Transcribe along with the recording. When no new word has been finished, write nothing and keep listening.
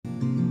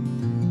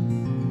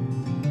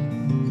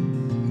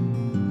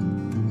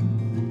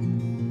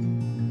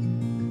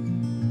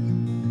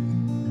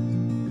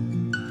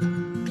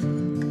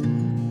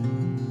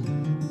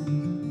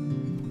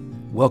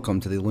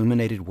Welcome to the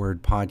Illuminated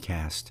Word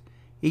Podcast.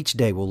 Each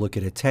day we'll look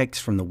at a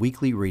text from the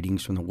weekly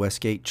readings from the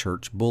Westgate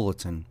Church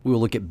Bulletin. We will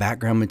look at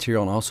background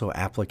material and also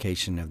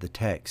application of the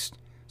text.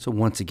 So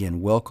once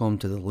again, welcome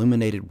to the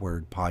Illuminated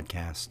Word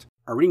Podcast.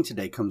 Our reading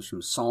today comes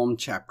from Psalm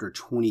chapter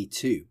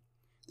 22.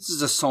 This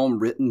is a psalm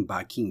written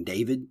by King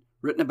David,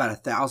 written about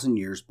 1,000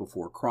 years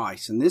before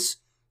Christ. And this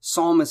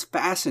psalm is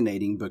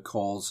fascinating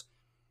because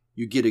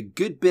you get a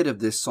good bit of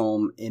this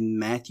psalm in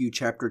Matthew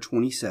chapter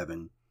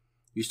 27.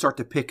 You start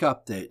to pick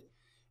up that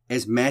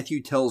as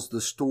Matthew tells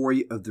the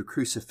story of the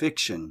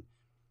crucifixion,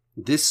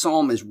 this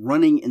psalm is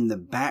running in the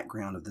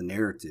background of the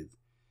narrative.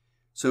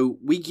 So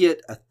we get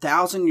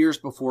 1,000 years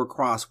before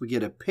Christ, we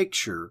get a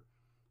picture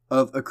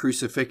of a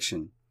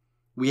crucifixion.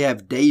 We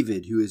have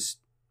David who is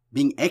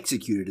being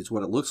executed, is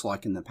what it looks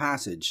like in the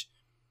passage.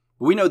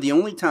 But we know the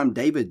only time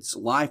David's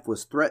life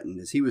was threatened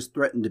is he was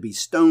threatened to be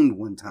stoned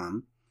one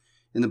time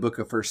in the book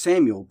of 1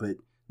 Samuel, but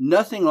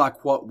nothing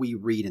like what we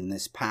read in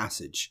this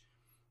passage.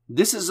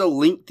 This is a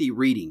lengthy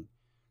reading.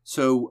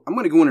 So I'm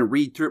going to go in and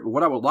read through it, but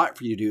what I would like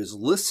for you to do is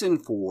listen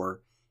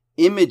for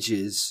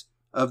images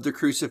of the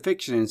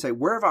crucifixion and say,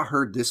 where have I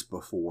heard this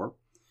before?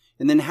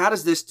 And then how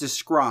does this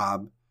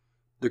describe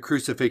the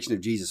crucifixion of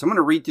Jesus? I'm going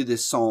to read through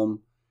this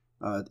psalm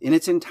in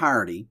its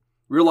entirety.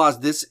 Realize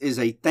this is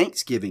a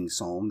thanksgiving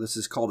psalm. This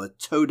is called a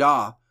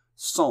Todah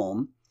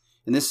psalm.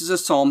 And this is a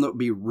psalm that will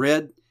be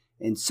read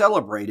and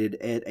celebrated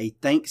at a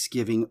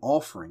thanksgiving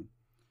offering,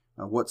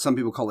 what some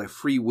people call a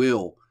free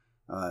will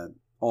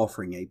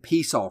offering, a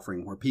peace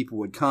offering, where people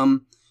would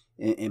come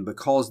and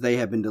because they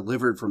have been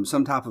delivered from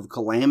some type of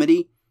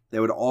calamity, they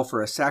would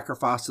offer a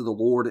sacrifice to the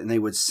Lord and they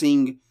would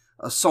sing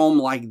a psalm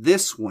like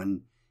this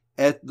one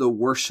at the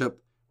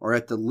worship or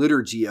at the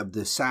liturgy of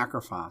this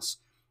sacrifice.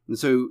 And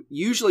so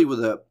usually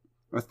with a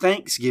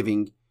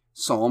thanksgiving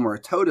psalm or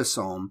a Todah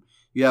psalm,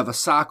 you have a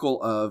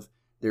cycle of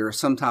there is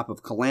some type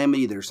of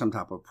calamity, there's some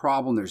type of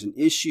problem, there's an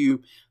issue.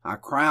 I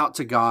cry out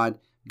to God,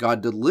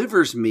 God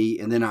delivers me,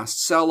 and then I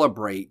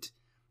celebrate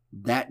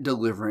that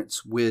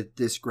deliverance with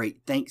this great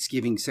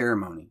thanksgiving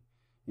ceremony.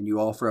 And you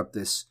offer up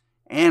this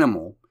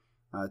animal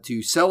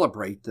to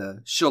celebrate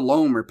the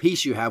shalom or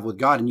peace you have with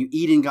God, and you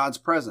eat in God's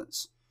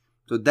presence.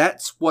 So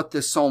that's what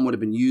this psalm would have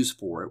been used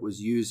for. It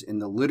was used in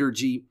the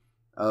liturgy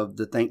of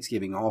the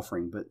thanksgiving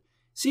offering. But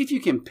see if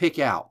you can pick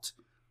out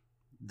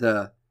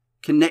the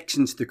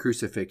connections to the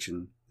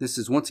crucifixion. This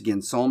is once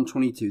again Psalm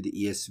 22, the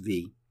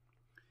ESV.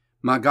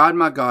 My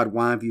God,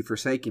 why have you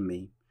forsaken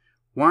me?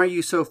 Why are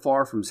you so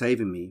far from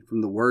saving me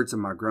from the words of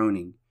my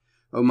groaning?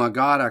 O my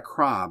God, I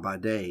cry by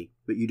day,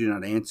 but you do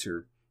not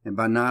answer, and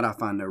by night I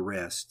find no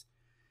rest.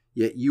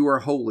 Yet you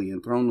are holy,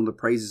 enthroned on the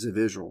praises of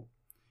Israel.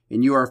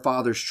 And you, our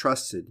fathers,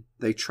 trusted.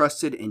 They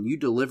trusted, and you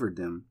delivered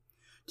them.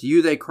 To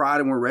you they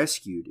cried and were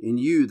rescued. In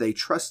you they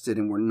trusted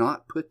and were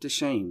not put to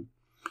shame.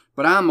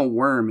 But I am a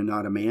worm and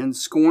not a man,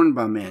 scorned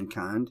by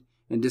mankind,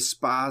 and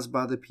despised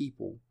by the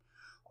people.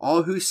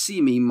 All who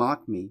see me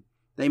mock me.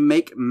 They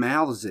make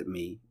mouths at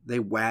me. They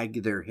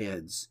wag their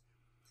heads.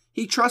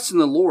 He trusts in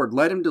the Lord.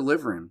 Let him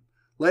deliver him.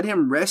 Let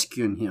him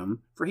rescue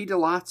him, for he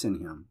delights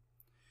in him.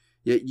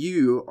 Yet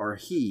you are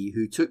he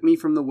who took me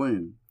from the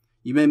womb.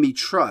 You made me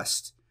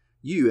trust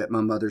you at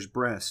my mother's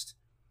breast.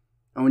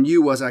 On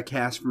you was I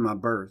cast from my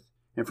birth,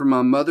 and from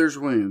my mother's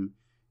womb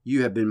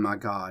you have been my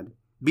God.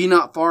 Be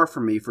not far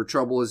from me, for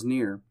trouble is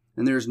near,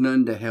 and there is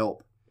none to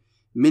help.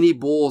 Many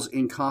bulls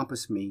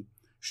encompass me.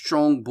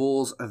 Strong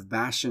bulls of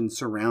Bashan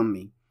surround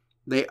me.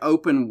 They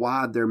open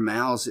wide their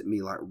mouths at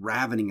me like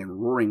ravening and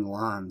roaring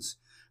lions.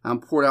 I am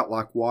poured out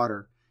like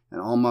water,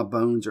 and all my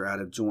bones are out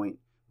of joint.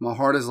 My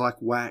heart is like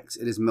wax,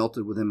 it is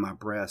melted within my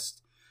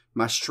breast.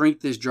 My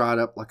strength is dried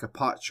up like a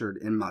potsherd,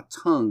 and my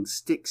tongue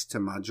sticks to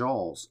my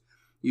jaws.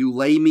 You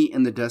lay me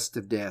in the dust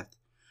of death.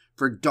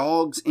 For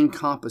dogs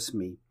encompass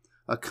me.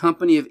 A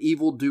company of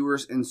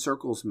evildoers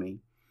encircles me.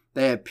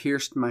 They have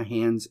pierced my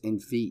hands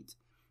and feet.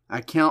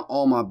 I count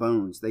all my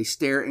bones. They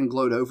stare and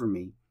gloat over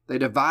me. They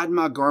divide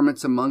my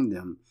garments among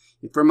them,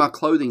 and for my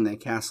clothing they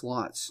cast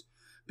lots.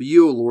 But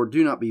you, O Lord,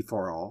 do not be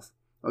far off.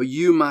 O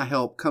you, my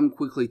help, come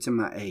quickly to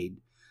my aid.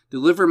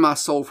 Deliver my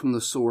soul from the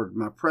sword,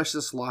 my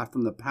precious life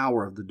from the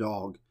power of the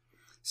dog.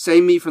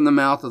 Save me from the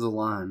mouth of the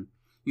lion.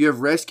 You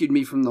have rescued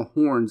me from the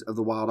horns of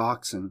the wild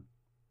oxen.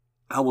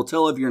 I will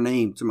tell of your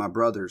name to my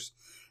brothers.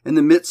 In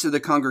the midst of the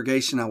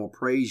congregation I will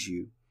praise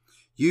you.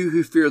 You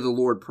who fear the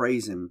Lord,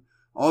 praise him.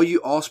 All you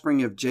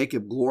offspring of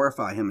Jacob,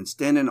 glorify him and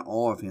stand in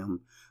awe of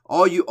him.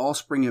 All you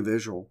offspring of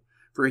Israel,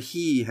 for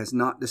he has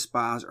not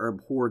despised or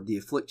abhorred the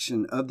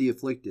affliction of the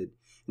afflicted,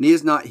 and he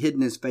has not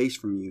hidden his face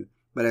from you,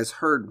 but has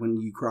heard when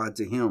you cried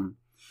to him.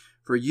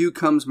 For you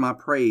comes my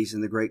praise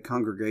in the great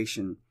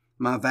congregation.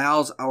 My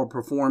vows I will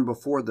perform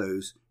before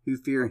those who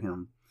fear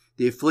him.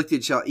 The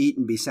afflicted shall eat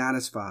and be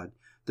satisfied.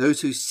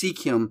 Those who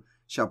seek him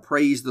shall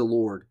praise the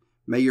Lord.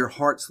 May your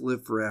hearts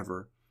live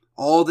forever.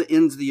 All the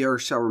ends of the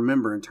earth shall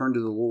remember and turn to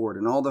the Lord,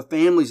 and all the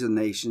families of the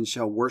nations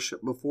shall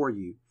worship before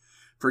you.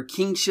 For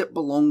kingship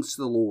belongs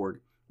to the Lord,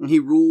 and he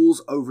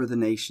rules over the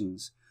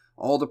nations.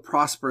 All the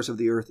prosperous of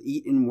the earth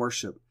eat and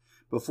worship.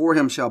 Before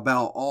him shall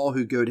bow all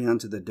who go down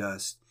to the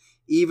dust,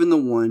 even the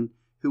one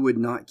who would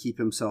not keep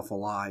himself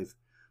alive.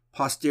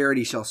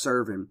 Posterity shall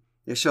serve him.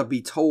 It shall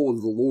be told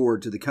of the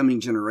Lord to the coming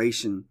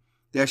generation.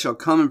 They shall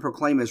come and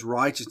proclaim his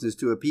righteousness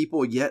to a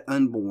people yet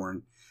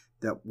unborn,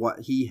 that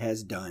what he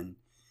has done.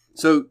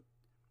 So,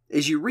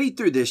 as you read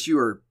through this, you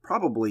are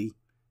probably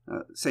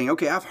saying,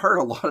 okay, I've heard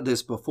a lot of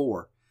this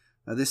before.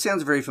 This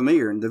sounds very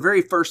familiar. In the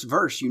very first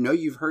verse, you know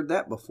you've heard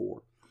that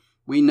before.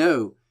 We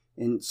know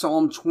in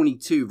Psalm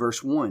 22,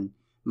 verse 1,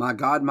 my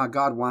God,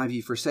 why have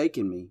you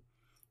forsaken me?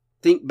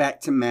 Think back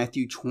to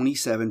Matthew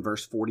 27,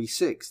 verse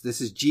 46. This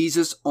is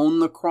Jesus on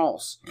the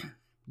cross.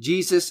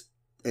 Jesus,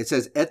 it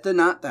says, at the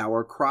ninth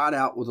hour, cried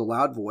out with a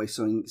loud voice,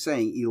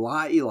 saying,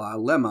 Eli, Eli,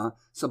 lema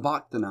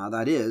sabachthani.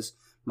 That is,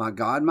 my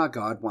God,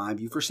 why have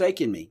you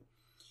forsaken me?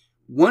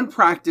 One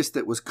practice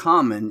that was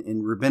common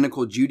in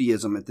rabbinical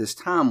Judaism at this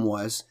time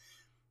was,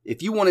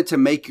 if you wanted to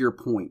make your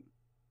point,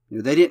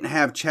 they didn't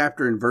have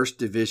chapter and verse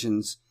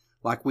divisions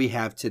like we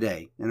have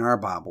today in our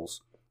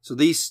Bibles. So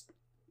these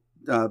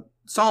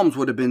Psalms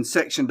would have been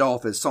sectioned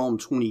off as Psalm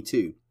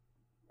 22.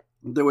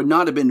 There would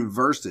not have been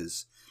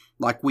verses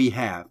like we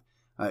have.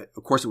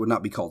 Of course, it would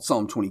not be called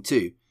Psalm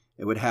 22.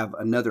 It would have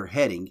another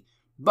heading.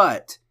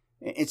 But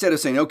instead of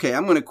saying, okay,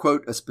 I'm going to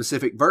quote a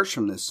specific verse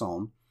from this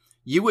psalm,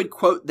 you would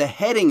quote the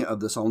heading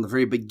of the psalm, the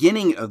very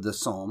beginning of the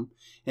psalm,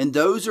 and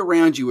those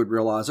around you would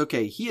realize,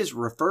 okay, he is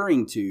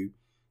referring to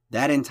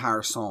that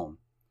entire psalm.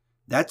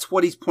 That's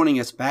what he's pointing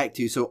us back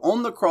to. So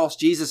on the cross,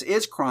 Jesus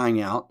is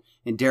crying out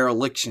in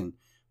dereliction,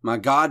 my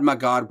God,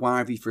 why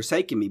have you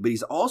forsaken me? But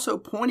he's also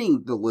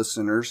pointing the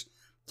listeners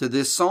to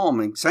this psalm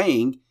and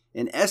saying,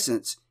 in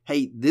essence,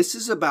 hey, this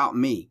is about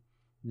me.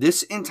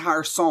 This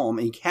entire psalm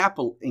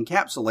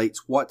encapsulates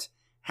what's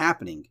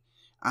happening.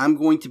 I'm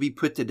going to be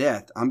put to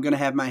death. I'm going to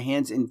have my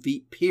hands and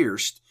feet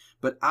pierced,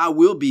 but I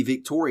will be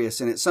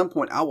victorious. And at some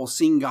point, I will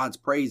sing God's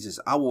praises.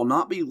 I will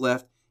not be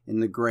left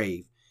in the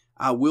grave.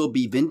 I will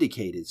be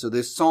vindicated. So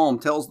this psalm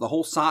tells the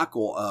whole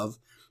cycle of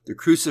the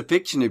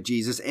crucifixion of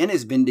Jesus and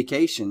his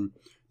vindication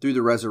through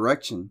the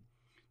resurrection.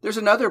 There's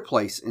another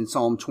place in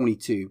Psalm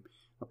 22,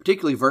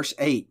 particularly verse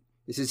 8.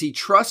 It says, he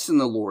trusts in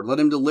the Lord. Let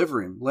him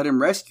deliver him. Let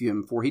him rescue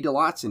him, for he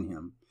delights in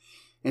him.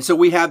 And so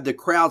we have the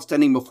crowd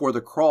standing before the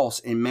cross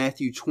in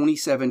Matthew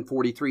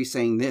 27:43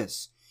 saying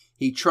this,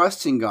 he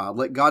trusts in God.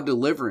 Let God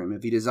deliver him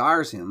if he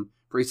desires him,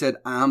 for he said,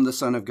 I am the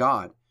Son of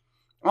God.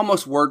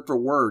 Almost word for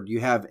word, you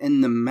have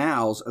in the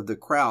mouths of the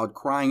crowd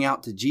crying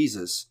out to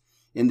Jesus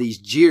in these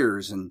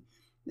jeers and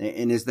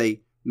as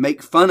they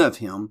make fun of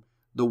him,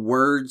 the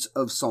words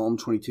of Psalm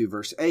 22,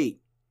 verse 8.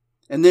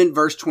 And then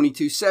verse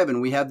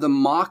 22:7, we have the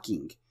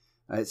mocking.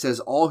 It says,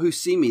 all who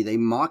see me, they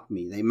mock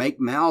me. They make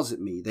mouths at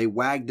me. They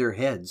wag their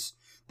heads.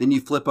 Then you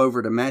flip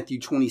over to Matthew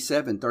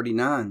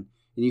 27:39, and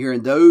you hear,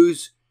 and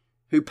those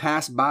who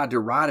passed by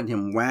derided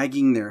him,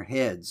 wagging their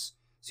heads.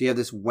 So you have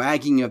this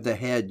wagging of the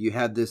head. You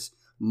have this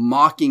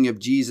mocking of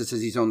Jesus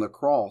as he's on the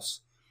cross.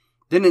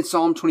 Then in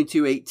Psalm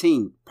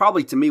 22:18,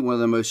 probably to me one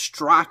of the most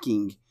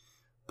striking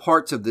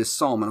parts of this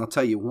psalm, and I'll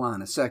tell you why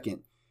in a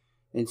second.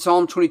 In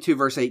Psalm 22,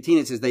 verse 18,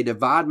 it says, they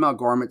divide my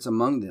garments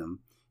among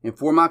them, and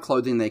for my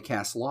clothing they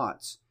cast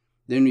lots.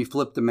 Then we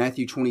flip to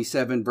Matthew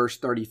 27, verse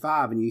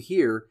 35, and you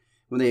hear,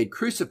 when they had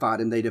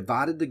crucified him, they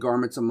divided the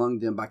garments among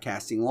them by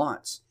casting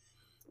lots.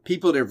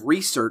 People that have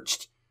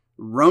researched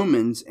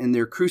Romans and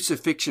their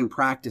crucifixion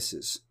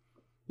practices,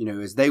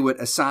 as they would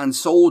assign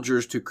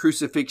soldiers to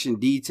crucifixion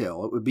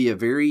detail, it would be a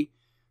very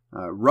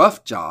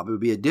rough job. It would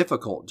be a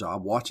difficult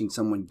job watching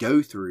someone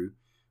go through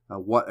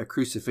what a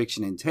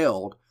crucifixion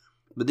entailed.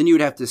 But then you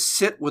would have to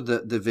sit with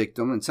the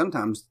victim, and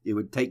sometimes it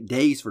would take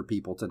days for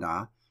people to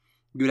die.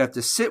 You would have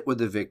to sit with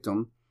the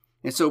victim.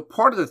 And so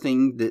part of the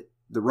thing that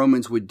the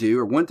Romans would do,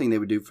 or one thing they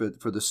would do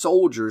for the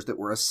soldiers that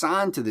were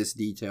assigned to this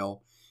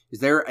detail, is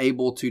they're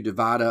able to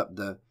divide up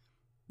the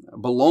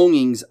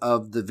belongings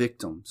of the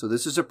victim. So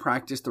this is a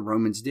practice the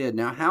Romans did.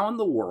 Now, how in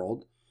the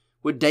world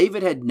would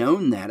David had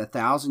known that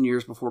 1,000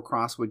 years before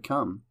Christ would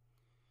come?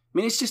 I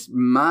mean, it's just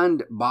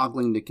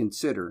mind-boggling to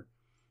consider.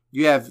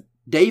 You have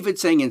David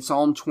saying in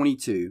Psalm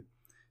 22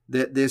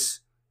 that this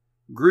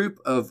group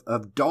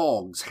of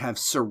dogs have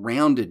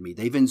surrounded me.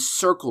 They've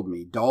encircled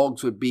me.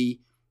 Dogs would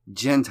be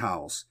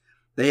Gentiles.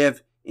 They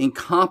have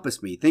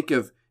encompassed me. Think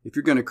of if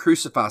you're going to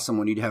crucify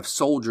someone, you'd have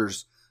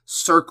soldiers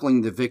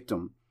circling the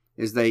victim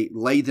as they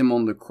lay them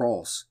on the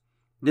cross.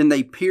 Then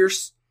they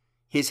pierce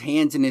his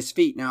hands and his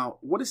feet. Now,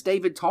 what is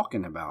David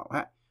talking about?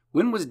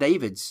 When was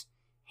David's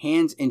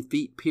hands and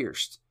feet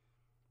pierced?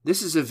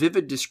 This is a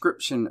vivid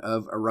description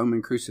of a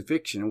Roman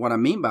crucifixion. And what I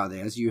mean by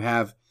that is you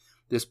have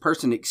this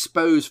person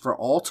exposed for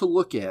all to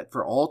look at,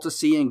 for all to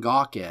see and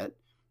gawk at.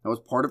 That was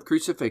part of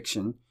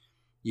crucifixion.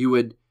 You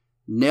would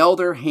nail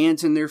their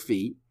hands and their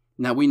feet.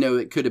 Now, we know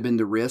it could have been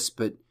the wrist,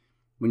 but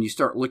when you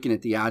start looking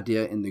at the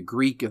idea in the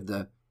Greek of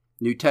the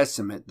New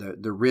Testament,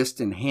 the wrist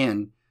and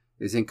hand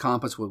is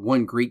encompassed with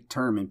one Greek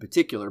term in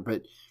particular,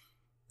 but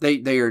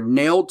they are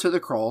nailed to the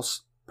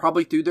cross,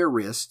 probably through their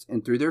wrist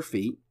and through their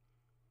feet.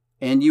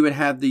 And you would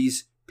have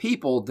these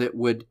people that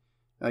would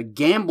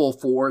gamble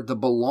for the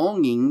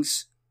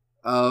belongings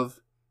of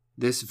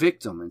this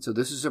victim. And so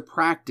this is a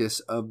practice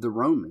of the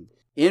Roman.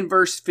 In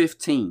verse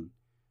 15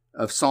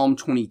 of Psalm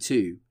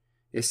 22,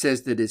 it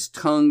says that his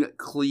tongue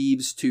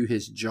cleaves to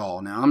his jaw.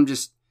 Now, I'm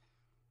just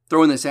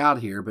throwing this out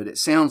here, but it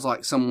sounds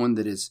like someone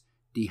that is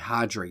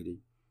dehydrated.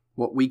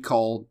 What we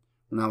called,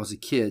 when I was a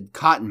kid,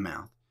 cotton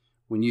mouth.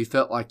 When you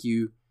felt like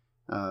you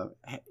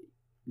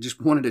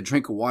just wanted a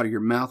drink of water, your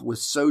mouth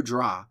was so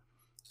dry.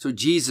 So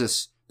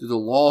Jesus, through the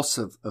loss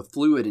of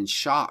fluid and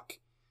shock,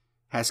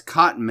 has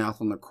cotton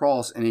mouth on the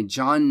cross. And in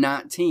John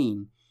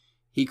 19,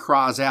 he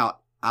cries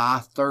out, "I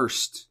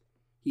thirst."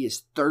 He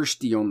is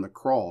thirsty on the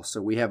cross.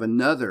 So we have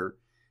another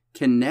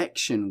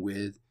connection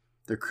with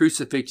the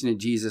crucifixion of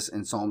Jesus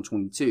in Psalm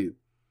 22.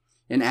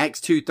 In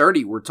Acts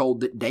 2:30, we're told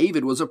that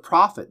David was a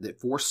prophet that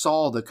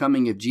foresaw the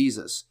coming of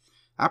Jesus.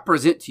 I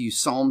present to you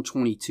Psalm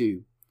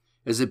 22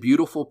 as a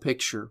beautiful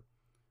picture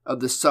of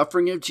the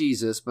suffering of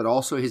Jesus, but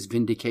also his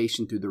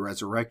vindication through the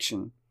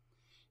resurrection.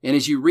 And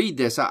as you read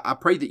this, I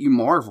pray that you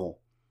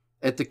marvel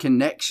at the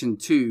connection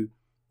to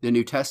the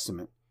New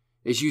Testament,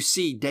 as you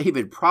see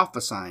David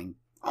prophesying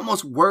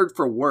almost word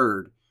for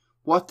word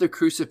what the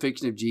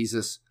crucifixion of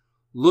Jesus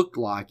looked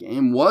like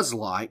and was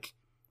like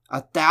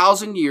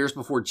 1,000 years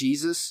before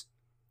Jesus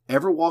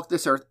ever walked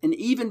this earth, and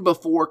even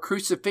before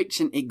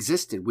crucifixion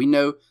existed. We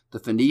know the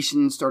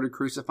Phoenicians started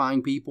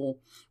crucifying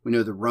people. We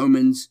know the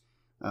Romans,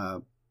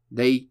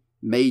 they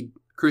made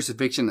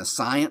crucifixion a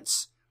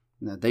science.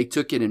 They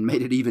took it and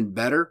made it even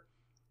better.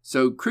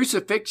 So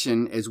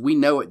crucifixion, as we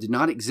know it, did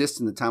not exist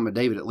in the time of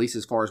David, at least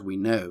as far as we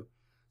know.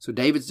 So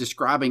David's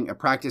describing a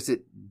practice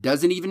that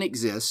doesn't even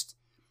exist.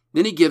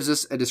 Then he gives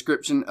us a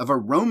description of a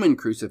Roman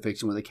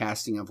crucifixion with a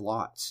casting of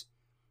lots.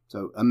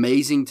 So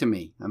amazing to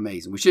me,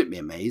 amazing. We shouldn't be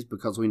amazed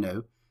because we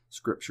know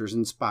Scripture is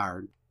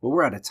inspired. Well,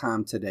 we're out of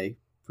time today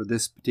for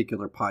this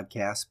particular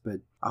podcast,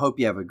 but I hope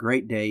you have a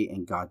great day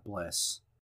and God bless.